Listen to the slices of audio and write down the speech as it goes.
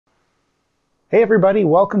Hey everybody,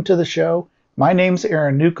 welcome to the show. My name's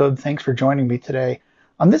Aaron Newcomb. Thanks for joining me today.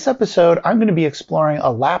 On this episode, I'm going to be exploring a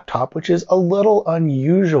laptop which is a little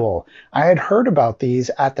unusual. I had heard about these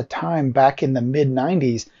at the time back in the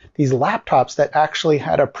mid-90s, these laptops that actually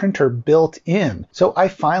had a printer built in. So I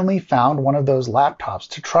finally found one of those laptops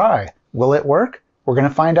to try. Will it work? We're going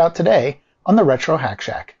to find out today on the Retro Hack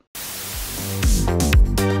Shack.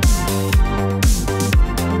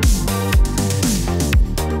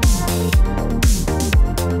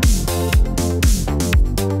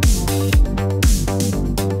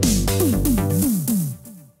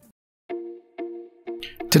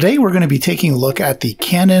 Today we're going to be taking a look at the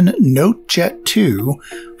Canon NoteJet II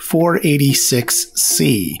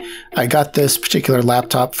 486C. I got this particular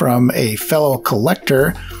laptop from a fellow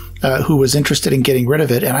collector who was interested in getting rid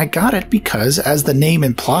of it, and I got it because, as the name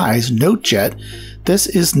implies, NoteJet, this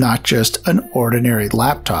is not just an ordinary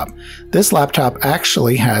laptop. This laptop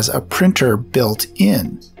actually has a printer built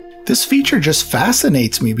in. This feature just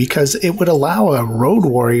fascinates me because it would allow a road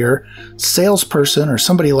warrior, salesperson, or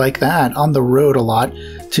somebody like that on the road a lot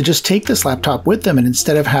to just take this laptop with them, and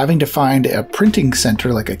instead of having to find a printing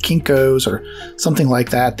center like a Kinko's or something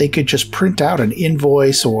like that, they could just print out an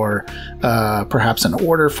invoice or perhaps an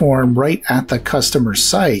order form right at the customer's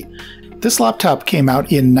site. This laptop came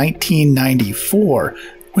out in 1994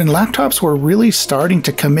 when laptops were really starting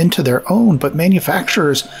to come into their own, but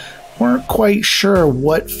manufacturers weren't quite sure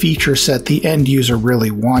what feature set the end user really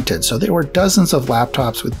wanted. So there were dozens of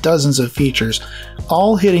laptops with dozens of features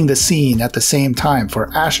all hitting the scene at the same time for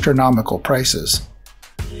astronomical prices.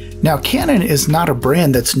 Now, Canon is not a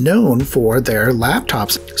brand that's known for their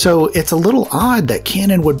laptops, so it's a little odd that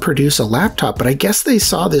Canon would produce a laptop, but I guess they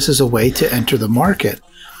saw this as a way to enter the market.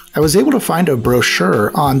 I was able to find a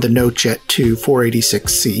brochure on the NoteJet II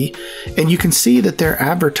 486C, and you can see that they're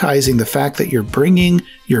advertising the fact that you're bringing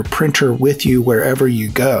your printer with you wherever you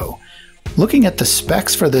go. Looking at the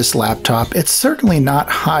specs for this laptop, it's certainly not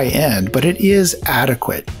high-end, but it is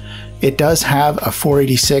adequate. It does have a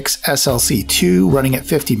 486 SLC2 running at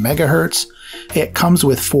 50 megahertz. It comes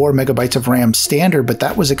with 4 megabytes of RAM standard, but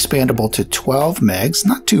that was expandable to 12 megs,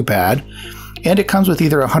 not too bad. And it comes with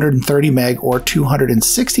either 130 meg or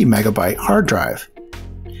 260 megabyte hard drive.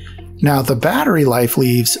 Now, the battery life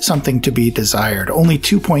leaves something to be desired, only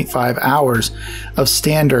 2.5 hours of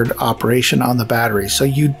standard operation on the battery, so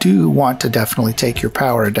you do want to definitely take your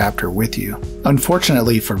power adapter with you.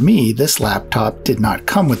 Unfortunately for me, this laptop did not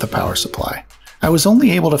come with a power supply. I was only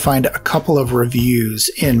able to find a couple of reviews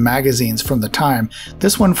in magazines from the time.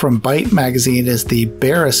 This one from Byte magazine is the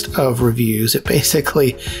barest of reviews. It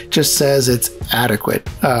basically just says it's adequate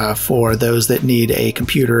for those that need a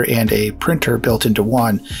computer and a printer built into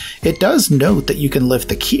one. It does note that you can lift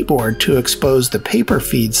the keyboard to expose the paper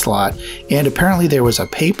feed slot, and apparently there was a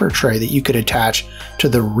paper tray that you could attach to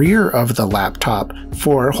the rear of the laptop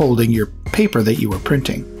for holding your paper that you were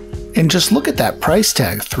printing. And just look at that price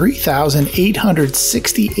tag,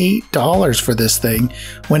 $3,868 for this thing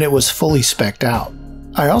when it was fully spec'd out.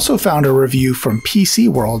 I also found a review from PC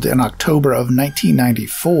World in October of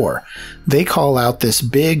 1994. They call out this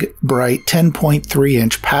big, bright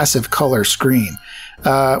 10.3-inch passive color screen.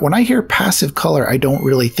 When I hear passive color, I don't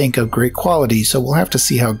really think of great quality, so we'll have to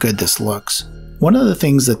see how good this looks. One of the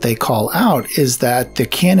things that they call out is that the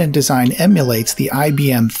Canon design emulates the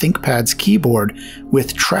IBM ThinkPad's keyboard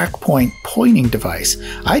with trackpoint pointing device.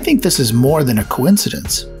 I think this is more than a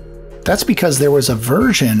coincidence. That's because there was a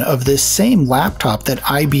version of this same laptop that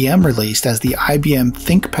IBM released as the IBM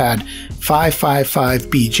ThinkPad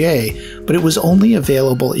 555BJ, but it was only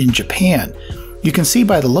available in Japan. You can see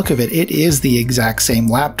by the look of it, it is the exact same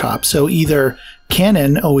laptop, so either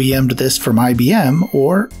Canon OEM'd this from IBM,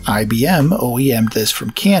 or IBM OEM'd this from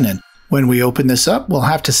Canon. When we open this up, we'll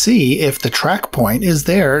have to see if the track point is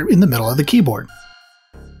there in the middle of the keyboard.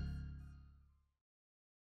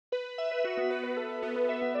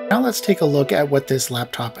 Now let's take a look at what this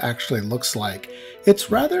laptop actually looks like.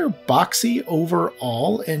 It's rather boxy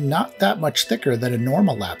overall and not that much thicker than a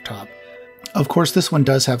normal laptop. Of course, this one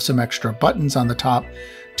does have some extra buttons on the top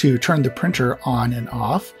to turn the printer on and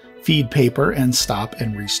off, feed paper, and stop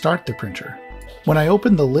and restart the printer. When I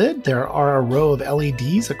open the lid, there are a row of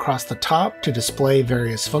LEDs across the top to display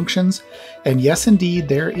various functions. And yes, indeed,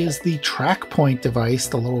 there is the track point device,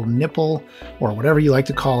 the little nipple, or whatever you like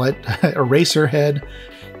to call it, eraser head,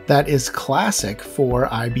 that is classic for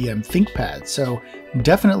IBM ThinkPad. So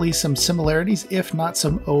definitely some similarities, if not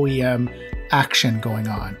some OEM action going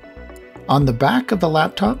on. On the back of the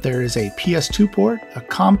laptop, there is a PS2 port, a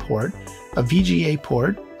COM port, a VGA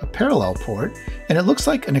port, a parallel port, and it looks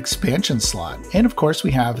like an expansion slot. And of course,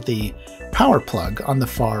 we have the power plug on the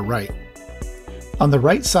far right. On the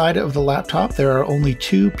right side of the laptop, there are only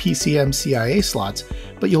 2 PCM-CIA slots,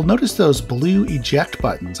 but you'll notice those blue eject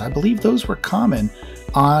buttons. I believe those were common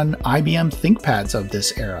on IBM ThinkPads of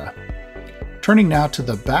this era. Turning now to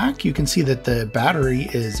the back, you can see that the battery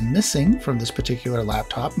is missing from this particular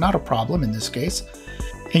laptop. Not a problem in this case.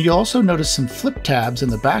 And you'll also notice some flip tabs in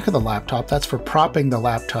the back of the laptop. That's for propping the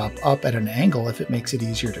laptop up at an angle if it makes it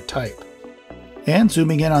easier to type. And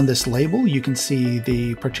zooming in on this label, you can see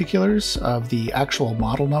the particulars of the actual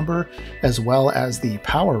model number as well as the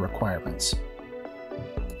power requirements.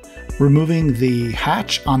 Removing the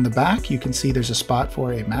hatch on the back, you can see there's a spot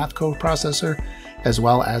for a math coprocessor as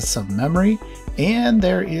well as some memory, and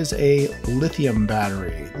there is a lithium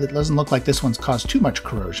battery. It doesn't look like this one's caused too much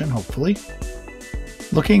corrosion, hopefully.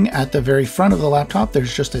 Looking at the very front of the laptop,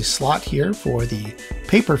 there's just a slot here for the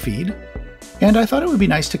paper feed. And I thought it would be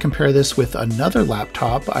nice to compare this with another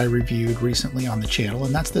laptop I reviewed recently on the channel,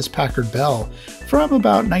 and that's this Packard Bell from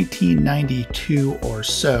about 1992 or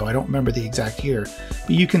so. I don't remember the exact year,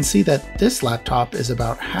 but you can see that this laptop is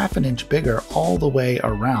about ½ an inch bigger all the way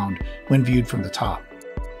around when viewed from the top.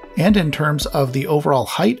 And in terms of the overall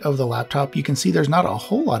height of the laptop, you can see there's not a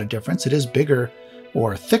whole lot of difference. It is bigger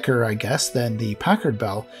or thicker, I guess, than the Packard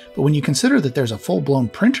Bell, but when you consider that there's a full-blown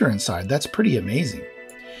printer inside, that's pretty amazing.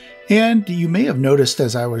 And you may have noticed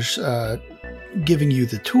as I was giving you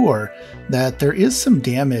the tour that there is some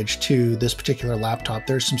damage to this particular laptop.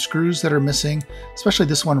 There's some screws that are missing, especially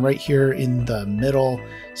this one right here in the middle.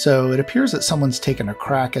 So it appears that someone's taken a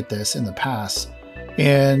crack at this in the past.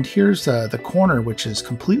 And here's the corner, which is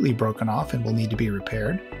completely broken off and will need to be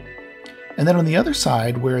repaired. And then on the other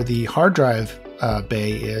side, where the hard drive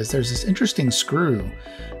bay is, there's this interesting screw.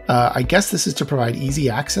 I guess this is to provide easy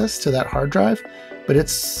access to that hard drive, but it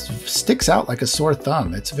sticks out like a sore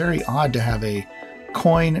thumb. It's very odd to have a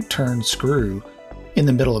coin turn screw in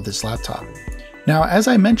the middle of this laptop. Now, as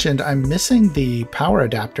I mentioned, I'm missing the power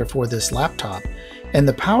adapter for this laptop, and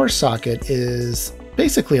the power socket is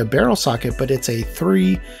basically a barrel socket, but it's a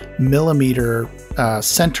 3mm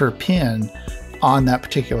center pin on that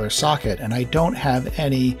particular socket, and I don't have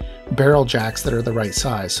any barrel jacks that are the right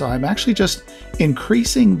size. So I'm actually just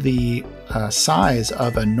increasing the size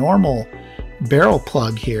of a normal barrel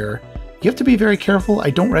plug here. You have to be very careful.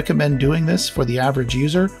 I don't recommend doing this for the average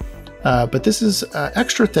user, but this is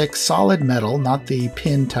extra thick solid metal, not the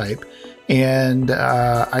pin type, and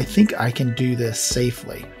I think I can do this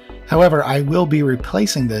safely. However, I will be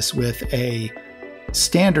replacing this with a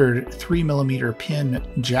standard 3mm pin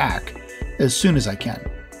jack as soon as I can.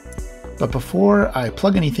 But before I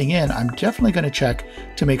plug anything in, I'm definitely going to check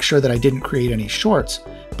to make sure that I didn't create any shorts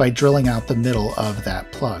by drilling out the middle of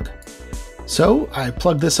that plug. So I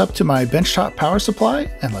plug this up to my benchtop power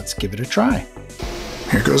supply and let's give it a try.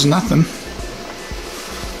 Here goes nothing. I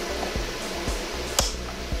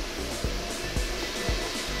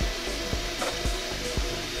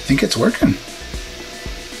think it's working.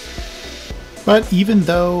 But even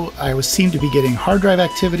though I seemed to be getting hard drive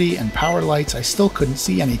activity and power lights, I still couldn't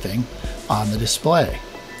see anything on the display.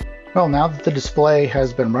 Well, now that the display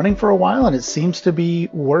has been running for a while and it seems to be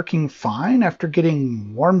working fine after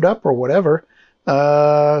getting warmed up or whatever,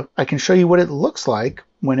 I can show you what it looks like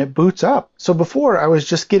when it boots up. So before, I was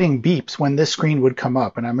just getting beeps when this screen would come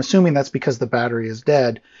up, and I'm assuming that's because the battery is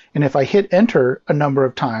dead. And if I hit enter a number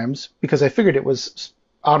of times, because I figured it was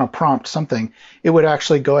on a prompt something, it would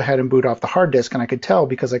actually go ahead and boot off the hard disk, and I could tell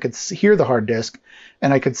because I could hear the hard disk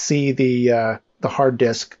and I could see the hard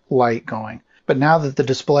disk light going. But now that the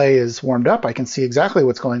display is warmed up, I can see exactly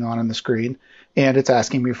what's going on the screen, and it's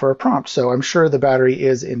asking me for a prompt. So I'm sure the battery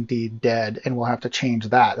is indeed dead, and we'll have to change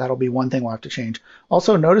that. That'll be one thing we'll have to change.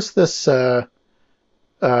 Also, notice this, I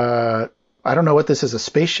don't know what this is, a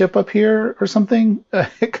spaceship up here or something?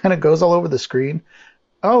 It kind of goes all over the screen.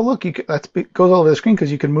 Oh, look, that goes all over the screen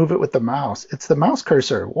because you can move it with the mouse. It's the mouse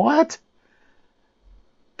cursor. What?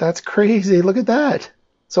 That's crazy. Look at that.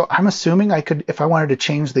 So I'm assuming I could, if I wanted to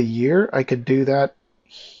change the year, I could do that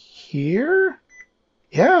here?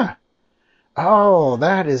 Yeah. Oh,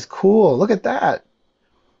 that is cool. Look at that.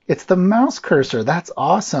 It's the mouse cursor. That's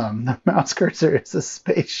awesome. The mouse cursor is a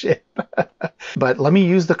spaceship. But let me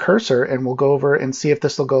use the cursor and we'll go over and see if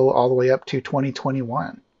this will go all the way up to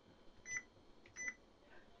 2021.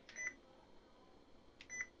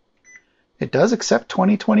 It does accept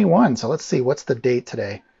 2021. So let's see, what's the date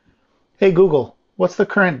today? Hey, Google. What's the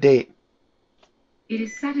current date? It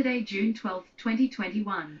is Saturday, June 12th,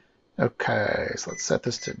 2021. Okay, so let's set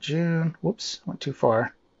this to June. Whoops, went too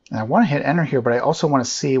far. And I want to hit enter here, but I also want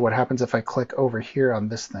to see what happens if I click over here on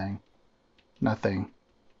this thing. Nothing.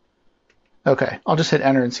 Okay, I'll just hit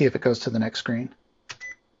enter and see if it goes to the next screen.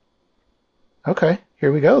 Okay,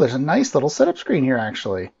 here we go. There's a nice little setup screen here,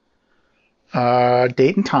 actually.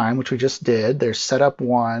 Date and time, which we just did. There's setup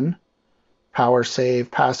 1, power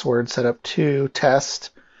save, password, setup 2,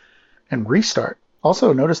 test, and restart.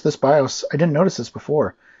 Also, notice this BIOS. I didn't notice this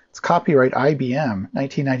before. It's copyright IBM,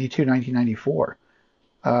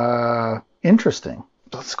 1992-1994. Interesting.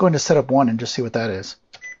 Let's go into setup 1 and just see what that is.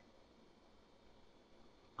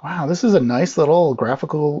 Wow, this is a nice little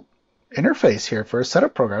graphical interface here for a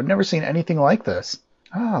setup program. I've never seen anything like this.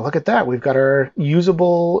 Ah, look at that. We've got our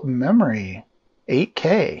usable memory,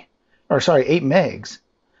 8K, or sorry, 8 megs.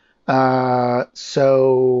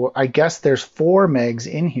 So I guess there's 4 megs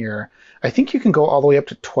in here. I think you can go all the way up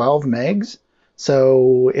to 12 megs.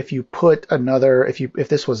 So if you put another, if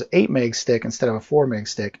this was 8 meg stick instead of a 4 meg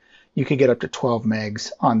stick, you could get up to 12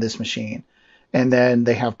 megs on this machine. And then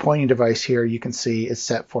they have pointing device here. You can see is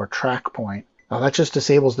set for track point. Oh, that just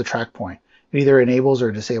disables the track point. It either enables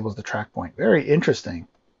or disables the track point. Very interesting.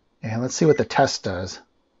 And let's see what the test does.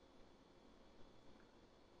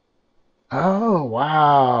 Oh,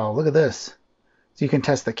 wow. Look at this. So you can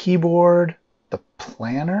test the keyboard, the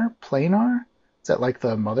planar? Is that like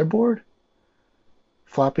the motherboard?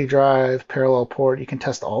 Floppy drive, parallel port. You can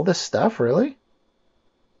test all this stuff, really?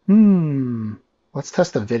 Let's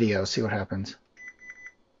test the video, see what happens.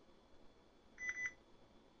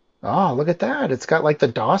 Oh, look at that. It's got like the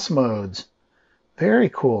DOS modes. Very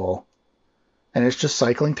cool. And it's just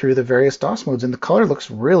cycling through the various DOS modes, and the color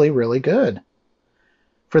looks really, really good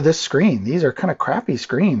for this screen. These are kind of crappy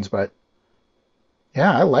screens, but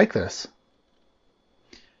yeah, I like this.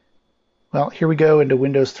 Well, here we go into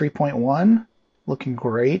Windows 3.1. Looking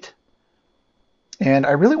great. And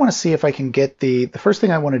I really want to see if I can get the first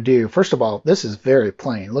thing I want to do. First of all, this is very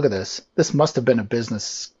plain. Look at this. This must have been a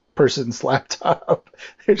business person's laptop.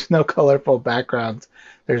 There's no colorful backgrounds.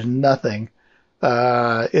 There's nothing.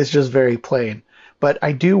 It's just very plain. But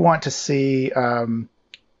I do want to see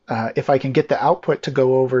if I can get the output to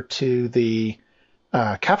go over to the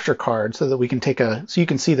capture card so that we can so you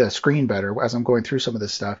can see the screen better as I'm going through some of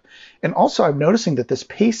this stuff. And also I'm noticing that this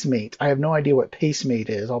pacemate, I have no idea what pacemate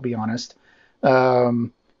is, I'll be honest.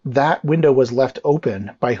 That window was left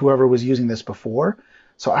open by whoever was using this before.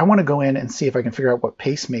 So I want to go in and see if I can figure out what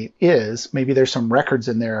pacemate is. Maybe there's some records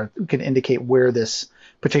in there that can indicate where this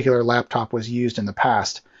particular laptop was used in the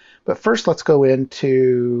past. But first, let's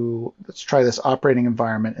try this operating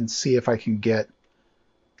environment and see if I can get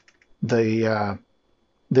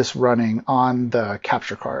this running on the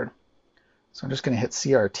capture card. So I'm just going to hit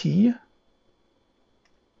CRT.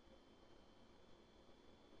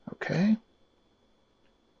 Okay.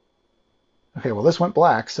 Okay, well, this went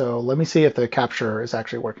black, so let me see if the capture is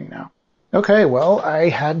actually working now. Okay, well, I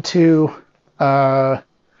had to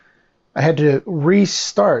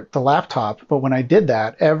restart the laptop, but when I did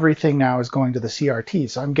that, everything now is going to the CRT.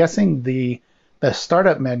 So I'm guessing the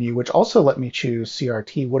startup menu, which also let me choose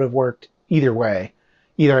CRT, would have worked either way.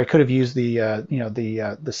 Either I could have used the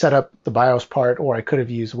setup, the BIOS part, or I could have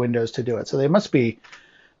used Windows to do it. So they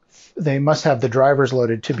must have the drivers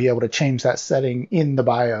loaded to be able to change that setting in the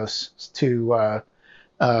BIOS to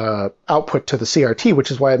output to the CRT,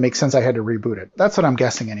 which is why it makes sense I had to reboot it. That's what I'm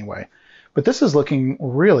guessing anyway. But this is looking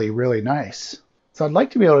really, really nice. So I'd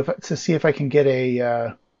like to be able to see if I can get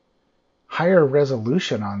a higher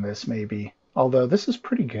resolution on this maybe. Although this is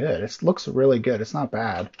pretty good. It looks really good. It's not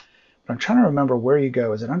bad. But I'm trying to remember where you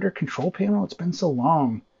go. Is it under Control Panel? It's been so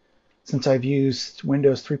long since I've used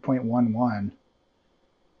Windows 3.11.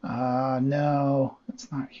 No,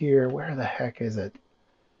 it's not here. Where the heck is it?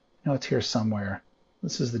 No, it's here somewhere.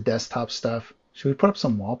 This is the desktop stuff. Should we put up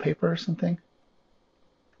some wallpaper or something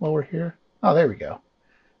while we're here? Oh, there we go.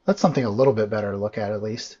 That's something a little bit better to look at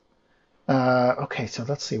least. Okay, so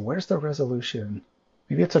let's see. Where's the resolution?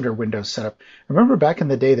 Maybe it's under Windows Setup. I remember back in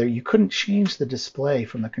the day that you couldn't change the display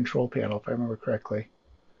from the control panel, if I remember correctly.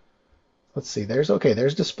 Let's see. There's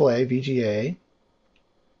display, VGA.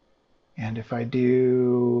 And if I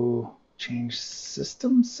do change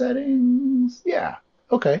system settings, yeah,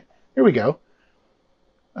 okay, here we go.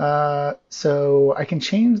 So I can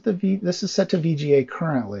change this is set to VGA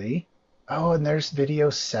currently. Oh, and there's video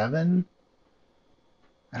 7.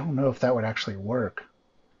 I don't know if that would actually work.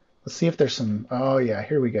 Let's see if there's some, oh yeah,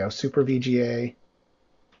 here we go, Super VGA.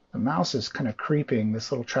 The mouse is kind of creeping,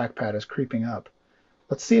 this little trackpad is creeping up.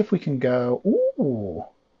 Let's see if we can go, ooh,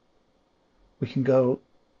 we can go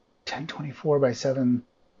 1024 by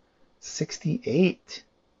 768.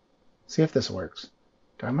 See if this works.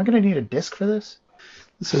 Am I going to need a disk for this?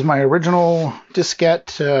 This is my original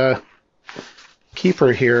diskette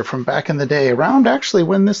keeper here from back in the day, around actually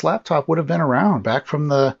when this laptop would have been around, back from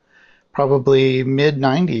the Probably mid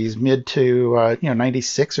 90s, mid to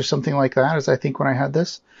 96 or something like that, is I think when I had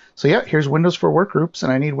this. So yeah, here's Windows for Workgroups,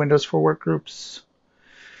 and I need Windows for Workgroups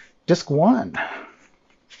Disk 1.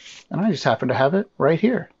 And I just happen to have it right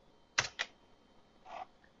here.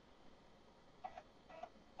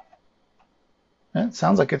 It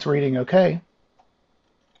sounds like it's reading okay.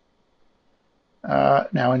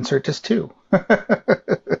 Now insert disk 2.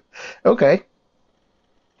 Okay.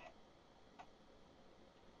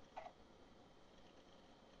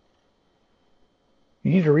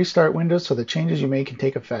 You need to restart Windows so the changes you make can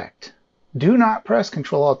take effect. Do not press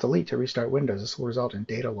Control-Alt-Delete to restart Windows. This will result in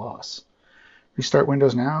data loss. Restart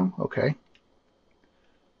Windows now? Okay.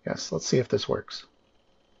 Yes, let's see if this works.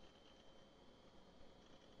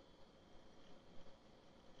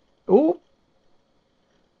 Ooh!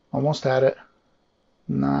 Almost had it.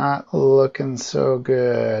 Not looking so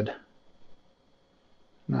good.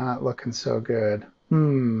 Not looking so good.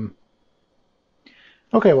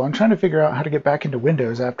 Okay, well, I'm trying to figure out how to get back into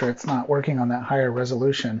Windows after it's not working on that higher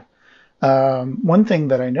resolution. One thing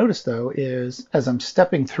that I noticed, though, is as I'm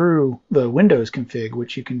stepping through the Windows config,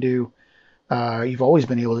 which you can do, you've always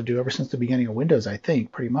been able to do ever since the beginning of Windows, I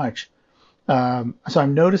think, pretty much. So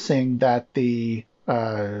I'm noticing that the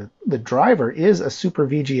driver is a Super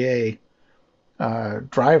VGA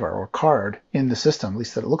driver or card in the system, at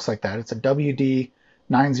least that it looks like that. It's a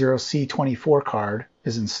WD90C24 card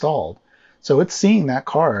is installed. So it's seeing that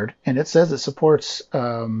card, and it says it supports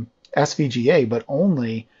SVGA, but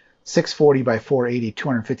only 640 by 480,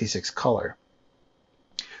 256 color.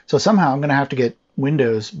 So somehow I'm going to have to get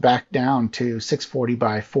Windows back down to 640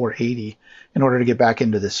 by 480 in order to get back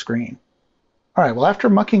into this screen. All right, well, after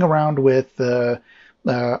mucking around with the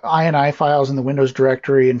INI files in the Windows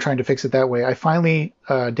directory and trying to fix it that way, I finally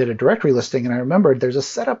did a directory listing, and I remembered there's a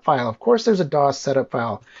setup file. Of course, there's a DOS setup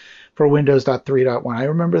file for Windows.3.1. I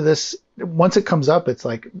remember this. Once it comes up, it's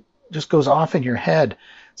like just goes off in your head.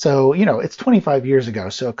 So, it's 25 years ago,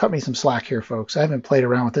 so cut me some slack here, folks. I haven't played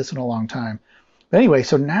around with this in a long time. But anyway,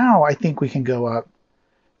 so now I think we can go up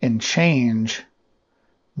and change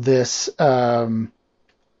this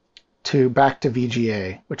to back to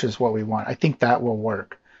VGA, which is what we want. I think that will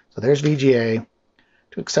work. So there's VGA.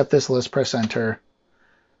 To accept this list, press enter.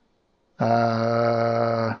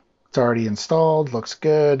 It's already installed. Looks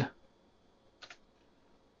good.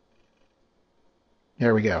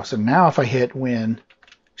 There we go. So now if I hit Win,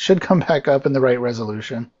 should come back up in the right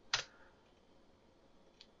resolution.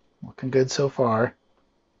 Looking good so far.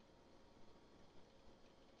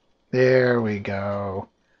 There we go.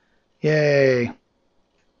 Yay.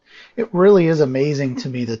 It really is amazing to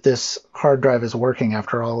me that this hard drive is working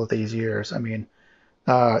after all of these years. I mean,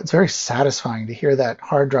 it's very satisfying to hear that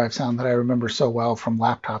hard drive sound that I remember so well from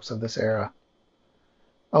laptops of this era.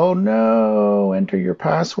 Oh no, enter your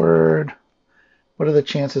password. What are the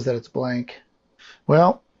chances that it's blank?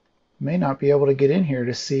 Well, may not be able to get in here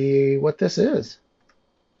to see what this is.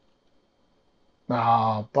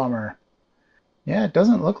 Oh, bummer. Yeah, it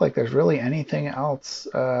doesn't look like there's really anything else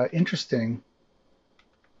interesting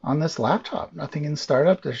on this laptop. Nothing in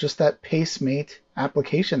startup. There's just that PaceMate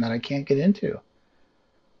application that I can't get into.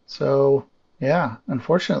 So, yeah,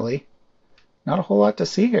 unfortunately, not a whole lot to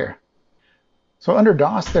see here. So under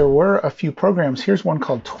DOS, there were a few programs. Here's one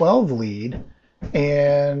called 12 Lead,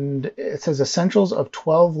 and it says Essentials of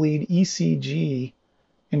 12 Lead ECG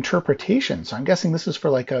Interpretation. So I'm guessing this is for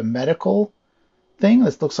like a medical thing.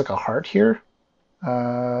 This looks like a heart here.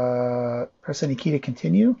 Press any key to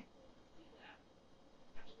continue.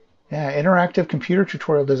 Yeah, interactive computer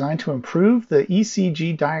tutorial designed to improve the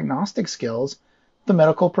ECG diagnostic skills of the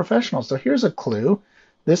medical professionals. So here's a clue.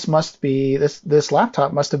 This must be this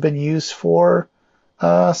laptop must have been used for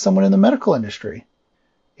someone in the medical industry.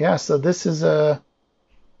 Yeah, so this is a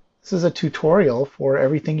tutorial for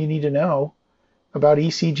everything you need to know about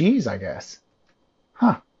ECGs, I guess.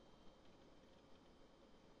 Huh.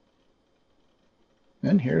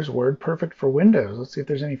 And here's WordPerfect for Windows. Let's see if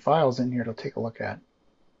there's any files in here to take a look at.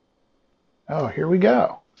 Oh, here we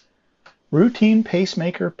go. Routine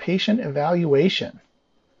pacemaker patient evaluation.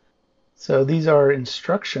 So these are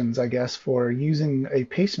instructions, I guess, for using a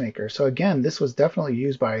pacemaker. So again, this was definitely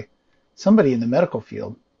used by somebody in the medical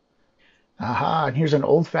field. Aha, and here's an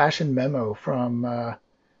old-fashioned memo from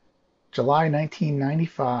July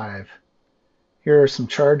 1995. Here are some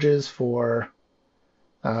charges for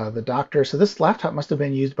the doctor. So this laptop must have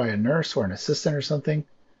been used by a nurse or an assistant or something.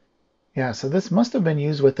 Yeah, so this must have been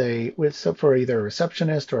used for either a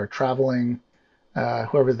receptionist or a traveling,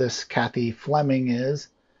 whoever this Kathy Fleming is,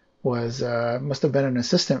 must have been an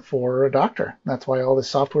assistant for a doctor. That's why all this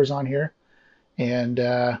software's on here, and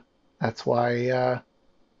that's why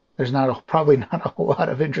There's probably not a whole lot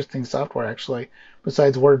of interesting software actually,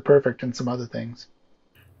 besides WordPerfect and some other things.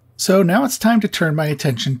 So now it's time to turn my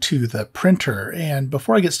attention to the printer. And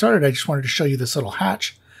before I get started, I just wanted to show you this little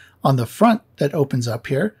hatch on the front that opens up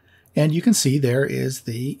here. And you can see there is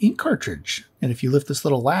the ink cartridge. And if you lift this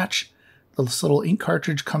little latch, this little ink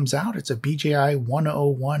cartridge comes out. It's a BJI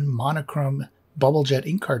 101 monochrome bubble jet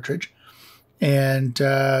ink cartridge. And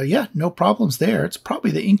yeah, no problems there.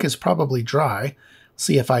 The ink is probably dry.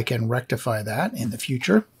 See if I can rectify that in the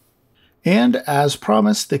future. And as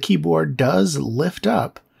promised, the keyboard does lift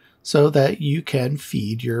up so that you can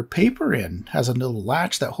feed your paper in. It has a little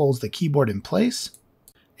latch that holds the keyboard in place.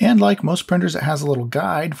 And like most printers, it has a little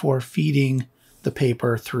guide for feeding the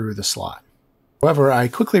paper through the slot. However, I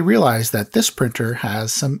quickly realized that this printer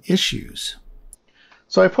has some issues.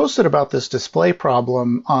 So I posted about this display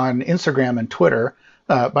problem on Instagram and Twitter.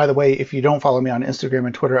 By the way, if you don't follow me on Instagram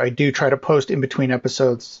and Twitter, I do try to post in between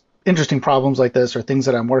episodes interesting problems like this or things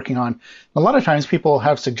that I'm working on. A lot of times people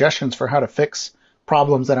have suggestions for how to fix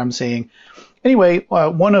problems that I'm seeing. Anyway,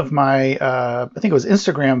 one of my, I think it was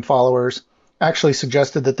Instagram followers, actually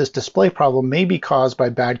suggested that this display problem may be caused by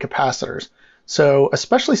bad capacitors. So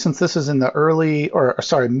especially since this is in the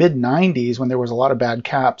mid 90s when there was a lot of bad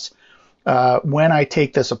caps, when I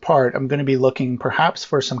take this apart, I'm going to be looking perhaps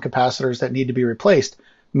for some capacitors that need to be replaced.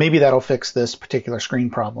 Maybe that'll fix this particular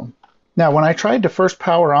screen problem. Now, when I tried to first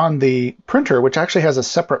power on the printer, which actually has a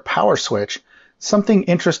separate power switch, something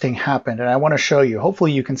interesting happened, and I want to show you.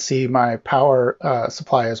 Hopefully you can see my power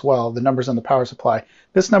supply as well, the numbers on the power supply.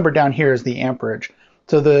 This number down here is the amperage.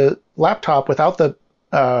 So the laptop without the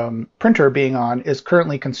printer being on is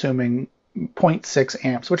currently consuming 0.6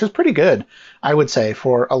 amps, which is pretty good, I would say,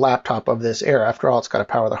 for a laptop of this era. After all, it's got to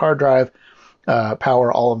power the hard drive,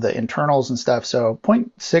 power all of the internals and stuff. So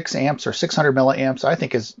 0.6 amps or 600 milliamps, I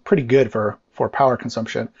think is pretty good for power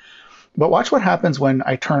consumption. But watch what happens when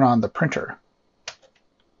I turn on the printer.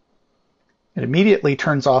 It immediately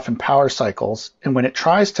turns off in power cycles, and when it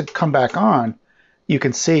tries to come back on, you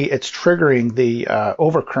can see it's triggering the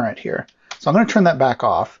overcurrent here. So I'm going to turn that back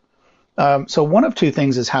off. So one of two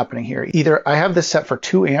things is happening here. Either I have this set for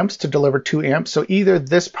 2 amps to deliver 2 amps, so either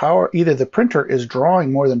the printer is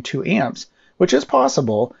drawing more than 2 amps, which is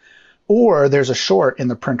possible, or there's a short in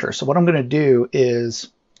the printer. So what I'm going to do is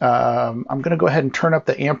I'm going to go ahead and turn up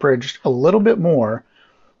the amperage a little bit more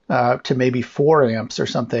to maybe 4 amps or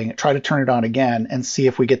something, try to turn it on again and see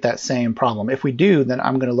if we get that same problem. If we do, then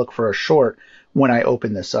I'm going to look for a short when I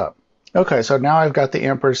open this up. Okay, so now I've got the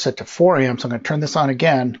amperage set to 4 amps. I'm going to turn this on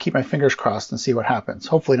again, keep my fingers crossed, and see what happens.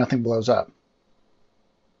 Hopefully nothing blows up.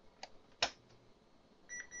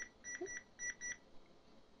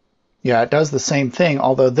 Yeah, it does the same thing,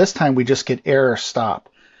 although this time we just get error stop.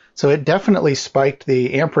 So it definitely spiked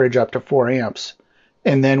the amperage up to 4 amps,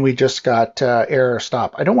 and then we just got error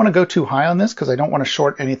stop. I don't want to go too high on this because I don't want to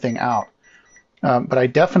short anything out. But I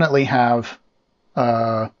definitely have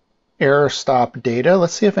error stop data.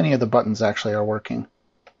 Let's see if any of the buttons actually are working.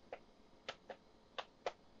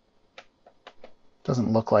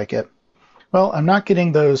 Doesn't look like it. Well, I'm not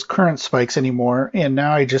getting those current spikes anymore, and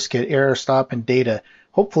now I just get error stop and data.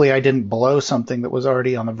 Hopefully I didn't blow something that was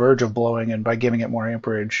already on the verge of blowing, and by giving it more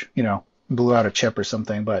amperage, blew out a chip or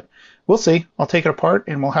something, but we'll see. I'll take it apart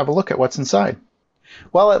and we'll have a look at what's inside.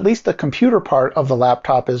 Well, at least the computer part of the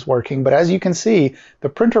laptop is working, but as you can see, the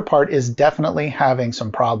printer part is definitely having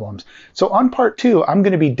some problems. So on part 2, I'm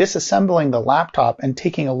going to be disassembling the laptop and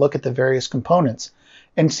taking a look at the various components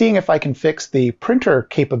and seeing if I can fix the printer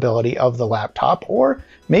capability of the laptop, or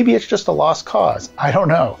maybe it's just a lost cause. I don't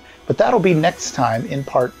know, but that'll be next time in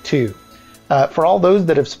part 2. For all those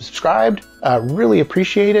that have subscribed, really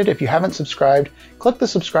appreciate it. If you haven't subscribed, click the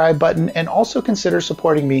subscribe button and also consider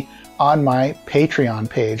supporting me on my Patreon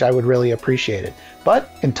page. I would really appreciate it. But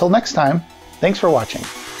until next time, thanks for watching.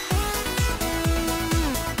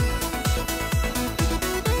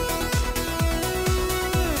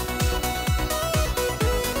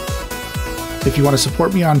 If you want to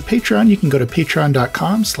support me on Patreon, you can go to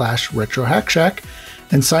patreon.com/retrohackshack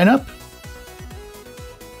and sign up.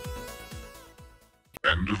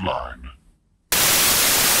 End of line.